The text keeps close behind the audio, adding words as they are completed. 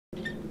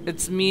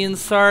It's me and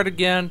Sard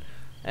again,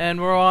 and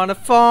we're on a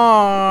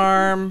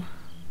farm.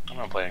 I'm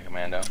not playing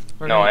Commando.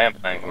 I am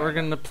playing Commando. We're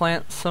gonna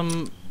plant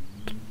some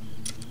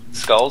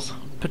skulls?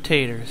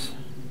 Potatoes.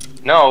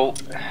 No,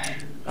 it's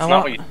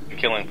not what you're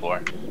killing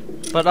for.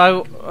 But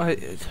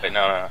Wait,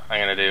 no, I'm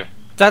gonna do.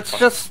 That's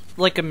just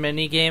like a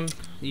mini game.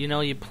 You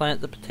know, you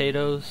plant the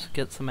potatoes,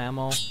 get some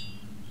ammo.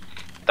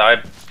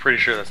 I'm pretty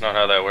sure that's not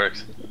how that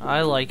works.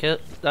 I like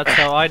it. That's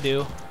how I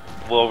do.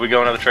 Well, we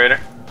going to the trader?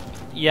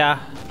 Yeah.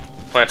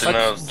 Planting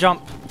Let's those.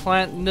 jump.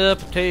 Planting the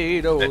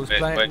potatoes. Wait,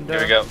 planting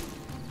here we go.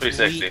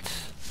 360. Wheat.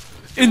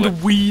 In the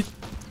wheat.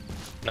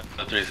 No,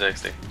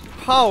 360.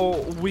 How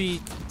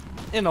wheat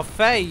in a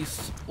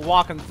face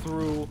walking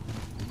through.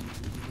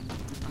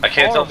 I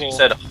can't tell if you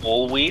said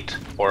whole wheat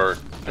or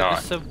not. I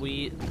said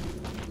wheat.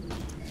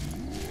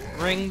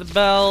 Ring the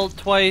bell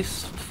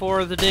twice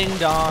for the ding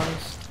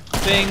dongs.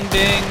 Ding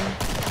ding.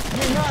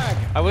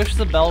 I wish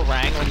the bell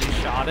rang when you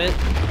shot it.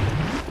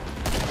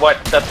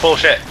 What? That's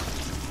bullshit.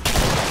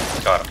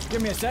 Got him.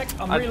 Give me a sec,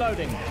 I'm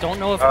reloading. Don't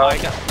know if I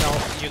got.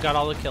 No, you got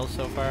all the kills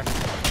so far.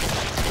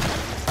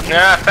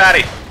 Nah,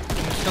 fatty.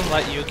 I'm just gonna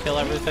let you kill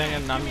everything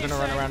and I'm gonna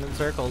run around in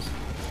circles.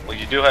 Well,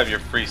 you do have your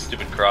free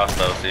stupid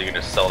crossbow, so you can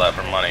just sell that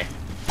for money.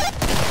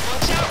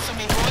 Watch out for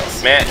me,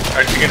 boys. Man,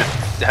 aren't you gonna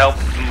help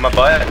my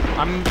butt?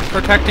 I'm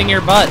protecting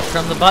your butt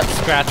from the butt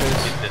scratches.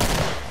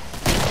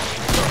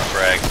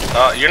 Brag.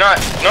 You're not.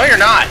 No, you're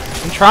not.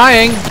 I'm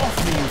trying.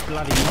 Off me, you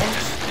bloody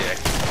monks. Dick.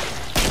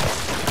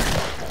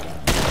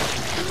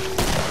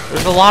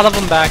 There's a lot of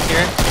them back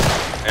here.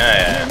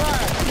 Yeah.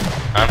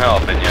 I'm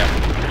helping you.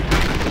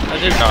 I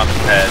did Knock his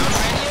heads.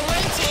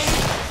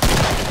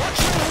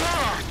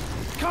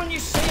 Can't you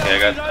see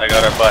Yeah, I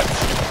got our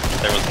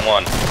butts. There was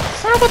one.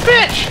 Son of a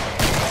bitch!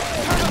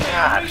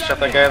 God, shot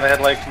that guy in the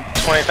head like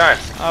 20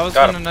 times. I was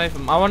gonna knife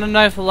him. I want to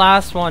knife the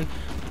last one.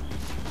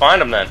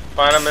 Find him then.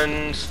 Find him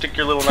and stick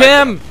your little knife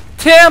in him.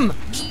 Tim!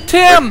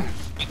 Tim!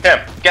 Tim,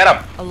 get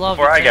him! I love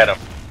Before it, I get him.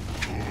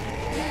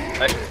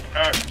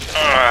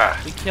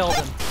 We killed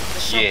him. The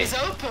shop is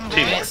open,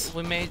 boys.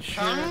 We made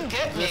sure Come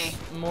get me. this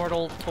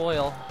mortal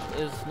toil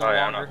is no Oh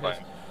yeah, I'm longer not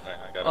his. playing.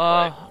 I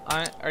gotta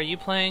play. Are you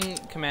playing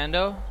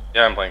Commando?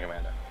 Yeah, I'm playing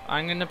Commando.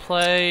 I'm gonna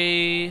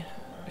play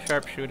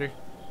Sharpshooter.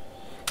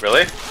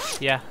 Really?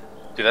 Yeah.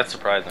 Dude, that's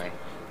surprising.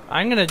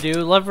 I'm gonna do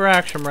lever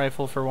action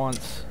rifle for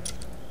once.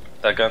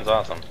 That gun's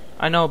awesome.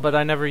 I know, but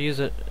I never use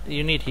it.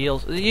 You need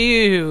heals.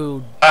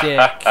 You dick.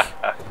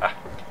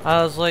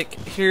 I was like,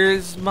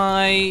 here's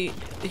my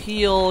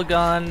heal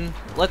gun.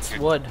 Let's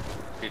wood.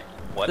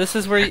 What? This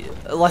is where you,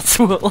 let's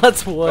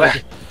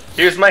wood.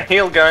 Here's my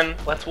heal gun.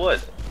 Let's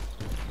wood.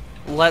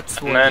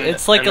 Let's wood. Then,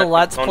 It's like a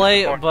let's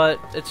play, more. but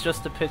it's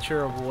just a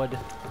picture of wood.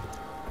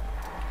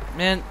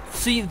 Man,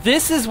 see,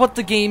 this is what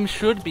the game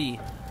should be.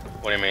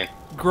 What do you mean?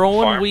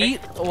 Growing Farming?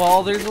 wheat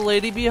while there's a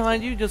lady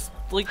behind you, just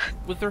like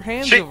with her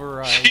hands over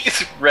her eyes.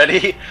 She's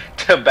ready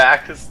to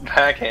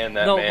backhand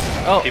that man.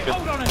 Oh. Keep it.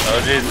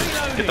 Oh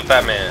Jesus! Get the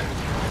fat man.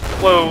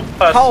 Whoa!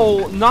 Husk.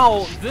 Oh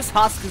no! This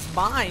husk is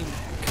mine.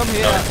 Come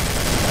here.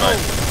 Mine.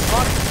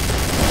 Fuck.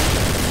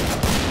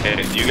 Okay,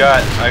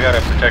 I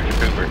gotta protect your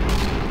pooper.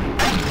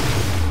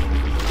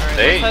 Alright,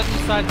 Hey. let's head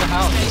inside the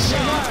house.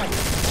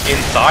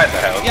 Inside the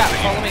house. Yeah,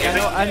 follow me.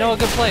 I know a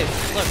good place.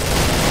 Look.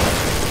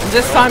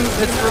 This time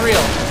it's for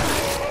real.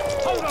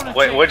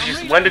 Wait,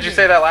 when did you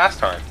say that last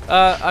time?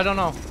 I don't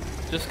know.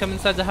 Just come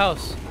inside the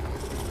house.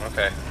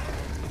 Okay.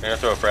 I'm gonna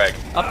throw a frag.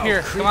 Up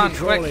here. Come on,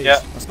 quick. Yeah.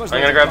 I'm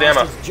gonna grab the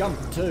ammo. Jump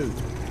too.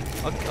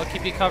 I'll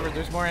keep you covered.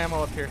 There's more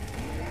ammo up here.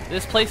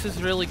 This place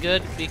is really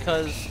good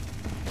because...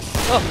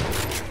 Oh!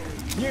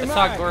 I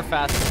saw gore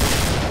fast.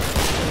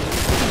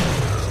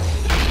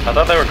 I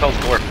thought they were called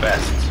gore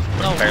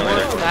fests. No, Apparently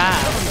gore they're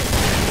fast.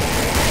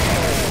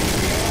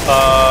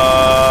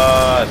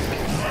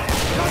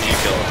 You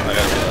kill him. I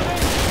gotta reload.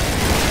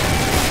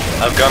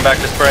 I've gone back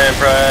to spray and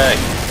pray.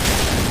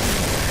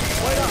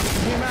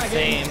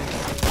 Same.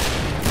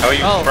 How are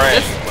you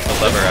spraying with the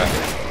lever at?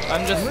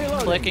 I'm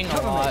just clicking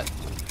a lot.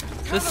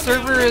 This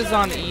server is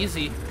on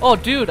easy. Oh,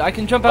 dude, I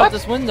can jump out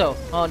this window.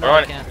 Oh, no, We're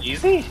I on can't.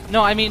 easy?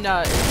 No, I mean,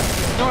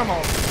 it's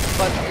normal,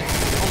 but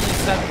it's only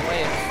 7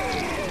 waves.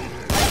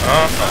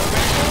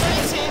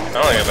 I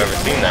don't think I've ever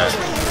seen that.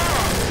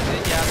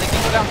 Yeah, they can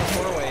go down to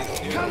 4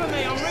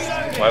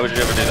 waves. Why would you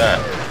ever do that?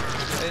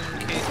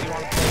 In case you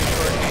want to play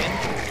short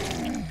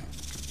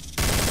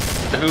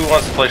game. Who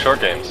wants to play short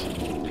games?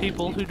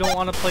 People who don't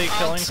want to play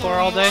Killing Floor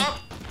all day.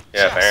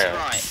 Yeah, Just apparently.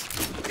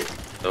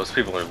 right. Those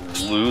people are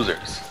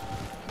losers.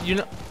 You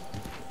know,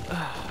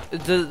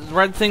 the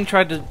red thing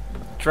tried to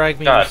drag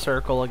me in a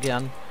circle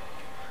again.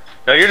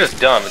 No, you're just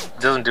dumb. It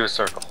doesn't do a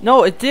circle.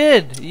 No, it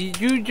did.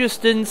 You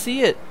just didn't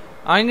see it.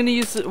 I'm gonna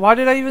use it. Why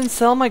did I even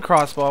sell my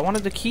crossbow? I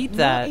wanted to keep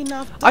that.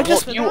 I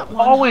just You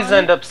always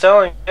end up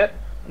selling it.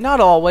 not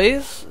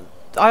always.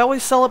 I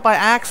always sell it by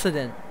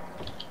accident.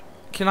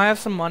 Can I have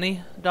some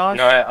money, Dosh?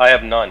 No, I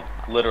have none.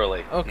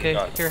 Literally. Okay,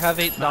 None. here, have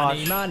 8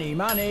 Dosh. Money.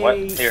 What?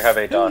 Here, have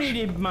 8 Who dosh.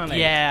 needed money?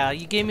 Yeah,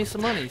 you gave me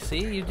some money. See,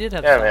 you did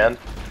have. Yeah, some. man.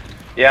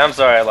 Yeah, I'm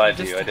sorry I lied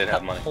to Just you. I did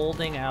have money.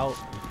 Holding out.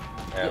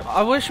 Yeah.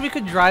 I wish we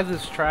could drive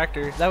this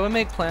tractor. That would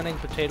make planting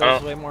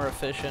potatoes way more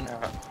efficient.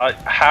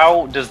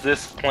 How does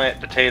this plant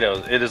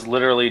potatoes? It is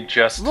literally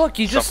just Look,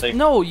 you just something...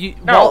 well,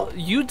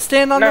 you'd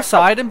stand on the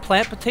side and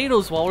plant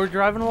potatoes while we're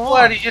driving along.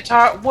 What are you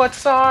talking? What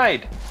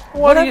side?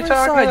 What are you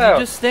talking side. about?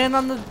 You just stand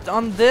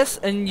on this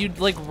and you'd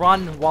like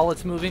run while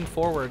it's moving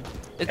forward.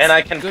 And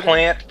I can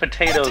plant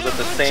potatoes at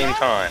the same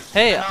time.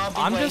 Hey,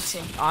 And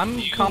I'm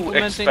You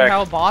complimenting expect-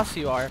 how boss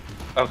you are.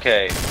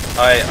 Okay,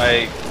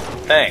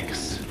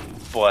 thanks,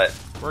 but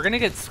We're gonna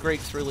get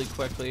Scrakes really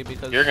quickly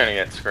because you're gonna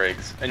get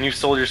Scrakes, and you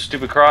sold your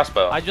stupid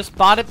crossbow. I just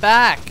bought it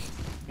back.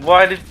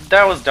 Why did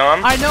that was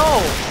dumb? I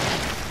know.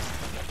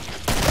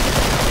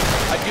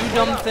 I do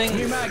dumb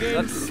things.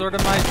 That's sort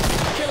of my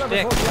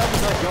shtick.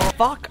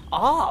 Fuck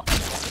up.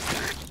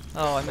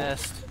 Oh, I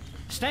missed.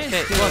 Stand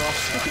Okay, still. look.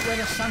 Stick it where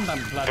the sun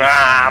don't bloody.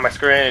 Ah, my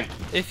screen.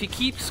 If you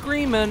keep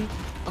screaming,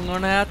 I'm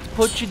gonna have to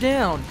put you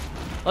down.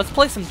 Let's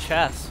play some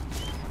chess.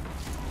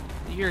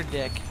 You're a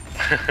dick.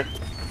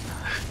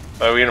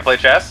 Are we gonna play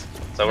chess?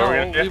 Is that what we're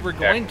No, gonna do? we were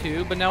going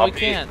to, but now we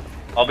can't.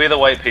 I'll be the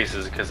white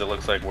pieces because it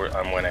looks like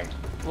I'm winning.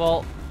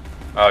 Well,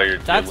 Oh, you're.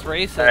 that's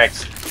racist.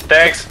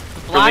 Thanks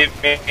for Black-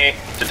 leaving me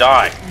to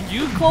die.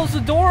 You closed the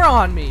door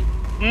on me.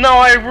 No,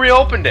 I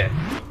reopened it.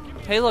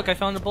 Hey, look, I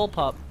found a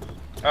bullpup.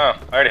 Oh,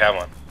 I already have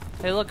one.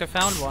 Hey, look, I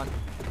found one.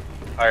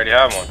 I already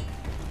have one.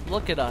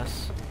 Look at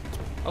us.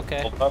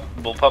 Okay.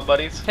 Bullpup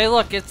buddies. Hey,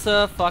 look, it's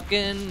a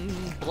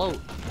fucking bloat.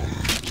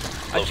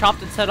 I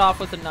chopped its head off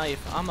with a knife.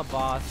 I'm a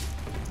boss.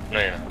 No,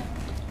 you're not.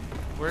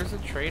 Where's the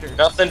traitor?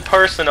 Nothing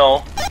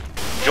personal.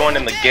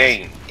 Joining the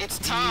game. It's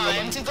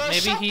time to go Maybe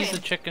shopping. he's a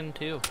chicken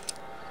too.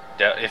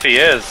 Yeah, if he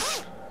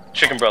is,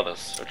 Chicken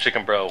Brothers or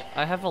Chicken Bro.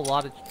 I have a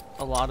lot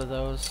of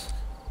those.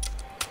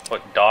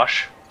 What,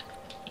 Dosh?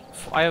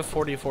 I have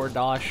 44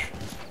 Dosh.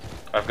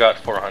 I've got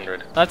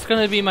 400. That's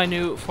gonna be my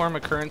new form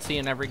of currency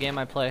in every game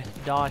I play.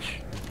 Dosh.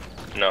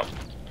 No.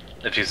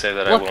 If you say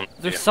that, Look, I will.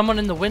 there's someone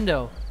in the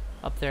window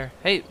up there.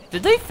 Hey,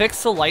 did they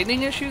fix the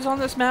lightning issues on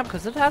this map?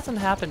 Because it hasn't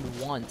happened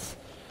once.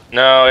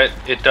 No,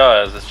 it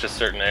does. It's just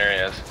certain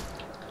areas.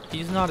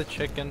 He's not a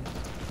chicken.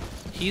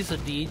 He's a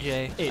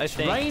DJ, I It's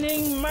think.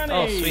 raining money.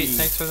 Oh, sweet.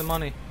 Thanks for the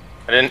money.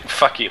 I didn't.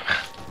 Fuck you.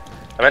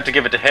 I meant to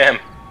give it to him.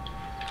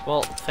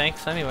 Well,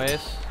 thanks anyways.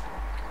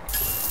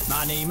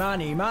 Money,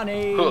 money,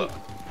 money. Huh.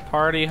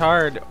 Party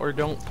hard or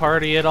don't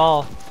party at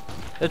all.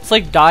 It's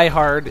like Die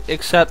Hard,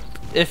 except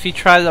if you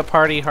try to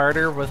party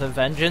harder with a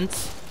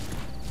vengeance,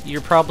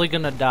 you're probably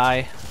gonna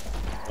die.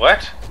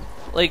 What?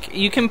 Like,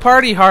 you can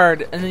party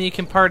hard and then you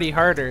can party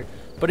harder,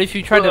 but if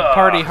you try to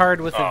party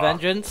hard with a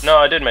vengeance, No,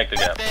 I did make the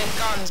gap. Big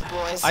guns,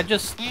 boys. I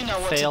just You know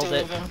what to failed do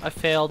it. with 'em. I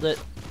failed it.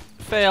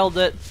 Failed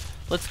it.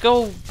 Let's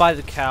go buy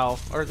the cow.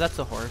 Or that's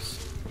a horse.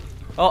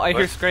 Oh, I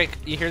hear What? Scrake.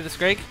 You hear the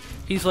Scrake?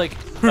 He's like,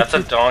 That's a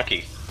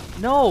donkey.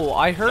 no,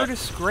 I heard a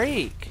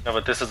Scrake. No,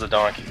 but this is a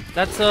donkey.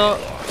 That's a,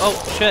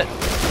 oh shit.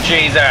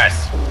 Jesus!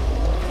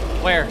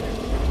 Where?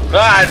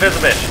 Ah, there's a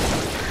bitch.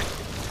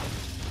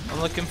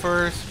 I'm looking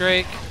for a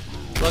Scrake.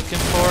 Looking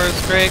for a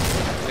Scrake.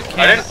 I I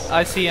can't. didn't-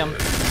 I see him.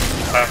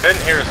 I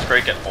didn't hear a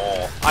Scrake at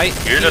all.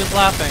 He was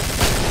laughing.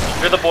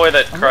 You're the boy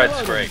that cried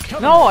Scrake.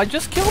 Come No, I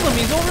just killed him.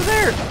 He's over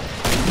there.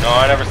 No,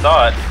 I never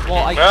saw it.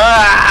 Well, I.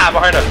 Ah,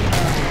 behind us.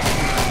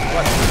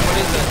 What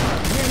is it?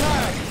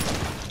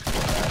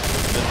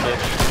 This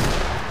bitch.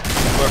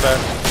 Poor bad.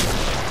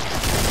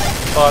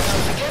 Fuck.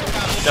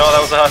 No, that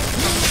was a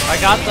husk. I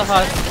got the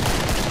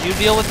husk. You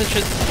deal with the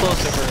shit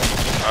closer first.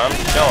 I'm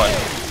going.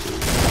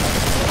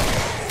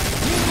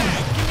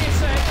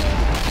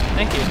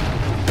 Thank you.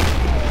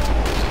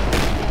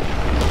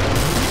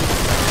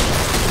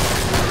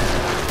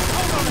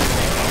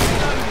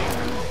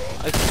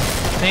 I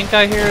think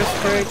I hear a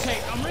Scrake.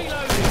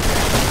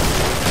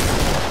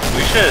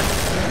 We should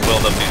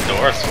build up these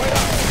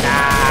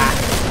doors.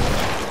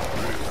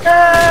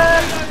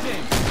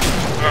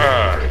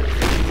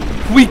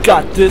 We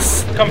got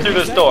this. Come through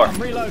this door.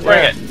 Bring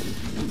it.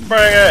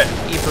 Bring it.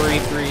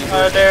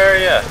 I dare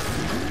ya.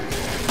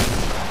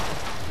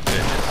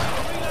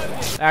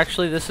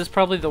 Actually, this is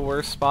probably the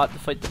worst spot to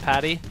fight the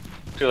patty.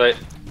 Too late.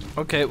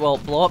 Okay, well,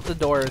 blow up the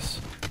doors.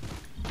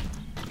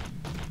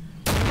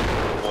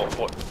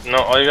 No,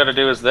 all you gotta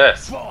do is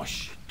this.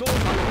 Bosh. All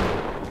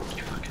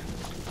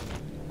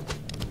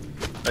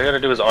you gotta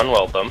do is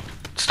unweld them.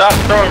 Stop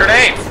throwing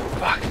grenades!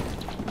 Fuck.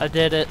 I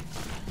did it.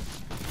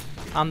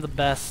 I'm the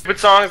best. Stupid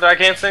songs that I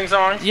can't sing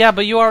songs? Yeah,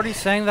 but you already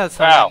sang that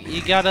song. Ow.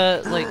 You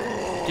gotta, like,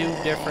 do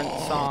different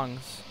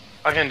songs.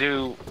 I can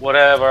do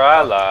whatever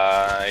I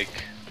like.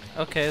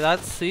 Okay,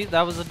 see,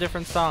 that was a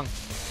different song.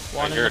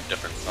 One, You're in a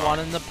different song. one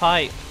in the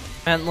pipe.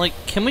 And, like,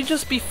 can we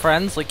just be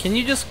friends? Like, can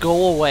you just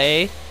go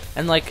away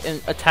and, like,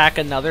 attack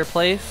another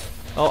place?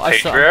 Oh, I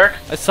Patriarch?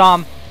 saw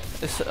him.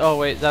 Oh,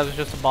 wait, that was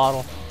just a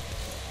bottle.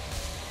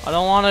 I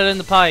don't want it in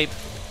the pipe.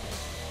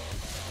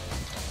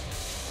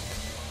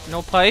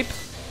 No pipe?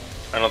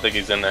 I don't think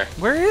he's in there.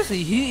 Where is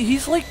he?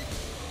 He's like...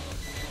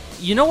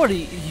 You know what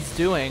he's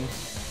doing?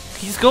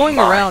 He's going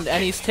around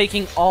and he's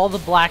taking all the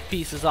black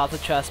pieces off the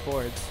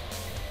chessboards.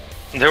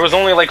 There was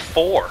only like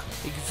 4.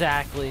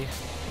 Exactly.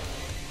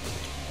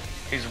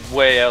 He's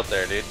way out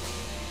there, dude.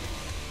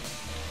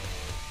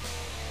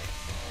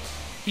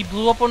 He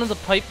blew up one of the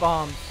pipe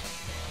bombs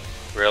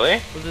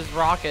Really? with his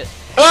rocket.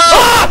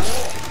 Ah!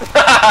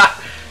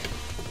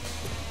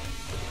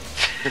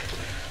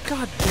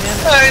 God damn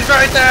it. Oh, he's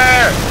right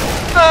there!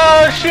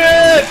 Oh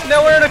shit!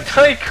 Now we're in a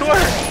tight corner!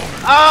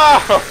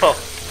 Oh!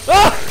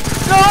 Oh!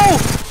 No!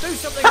 Do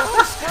something or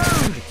we're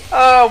screwed!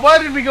 Oh, why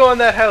did we go in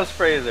that house,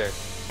 Fraser?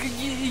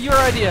 Your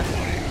idea.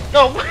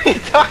 No, what are you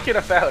talking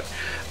about?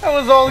 That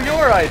was all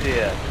your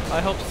idea.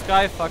 I hope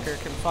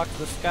Skyfucker can fuck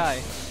the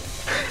sky.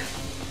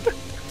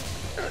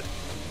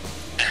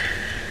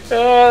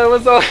 Oh, it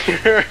was all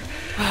your...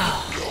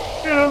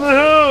 Get in the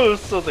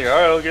house! I was like,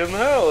 alright, I'll get in the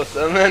house.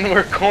 And then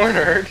we're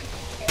cornered.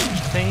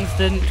 Things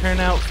didn't turn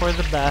out for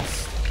the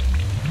best.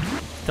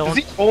 Don't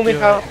Does he only do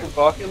have it. a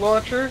rocket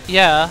launcher?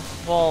 Yeah,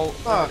 well,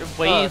 Fuck, it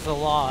weighs a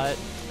lot.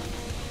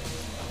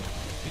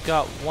 You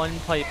got one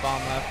pipe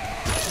bomb left.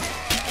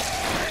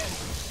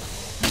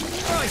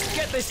 Christ,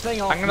 get this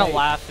thing off I'm gonna me.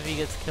 laugh if he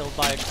gets killed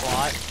by a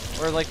clot.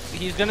 Or like,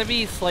 he's gonna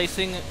be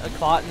slicing a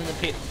clot and then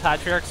the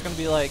Patriarch's gonna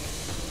be like,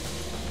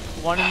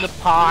 one in the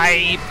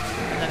pipe!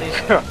 And then he's...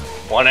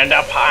 One in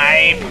the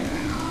pipe!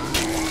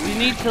 We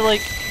need to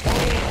like...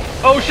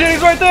 Oh shit,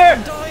 he's right there!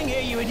 I'm dying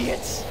here, you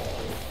idiots!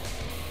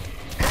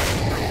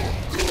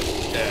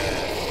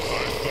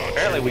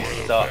 Apparently we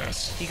suck.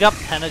 He got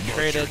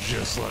penetrated.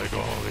 Just like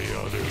all the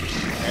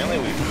others. Apparently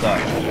we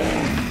suck.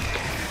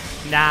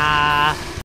 Nah.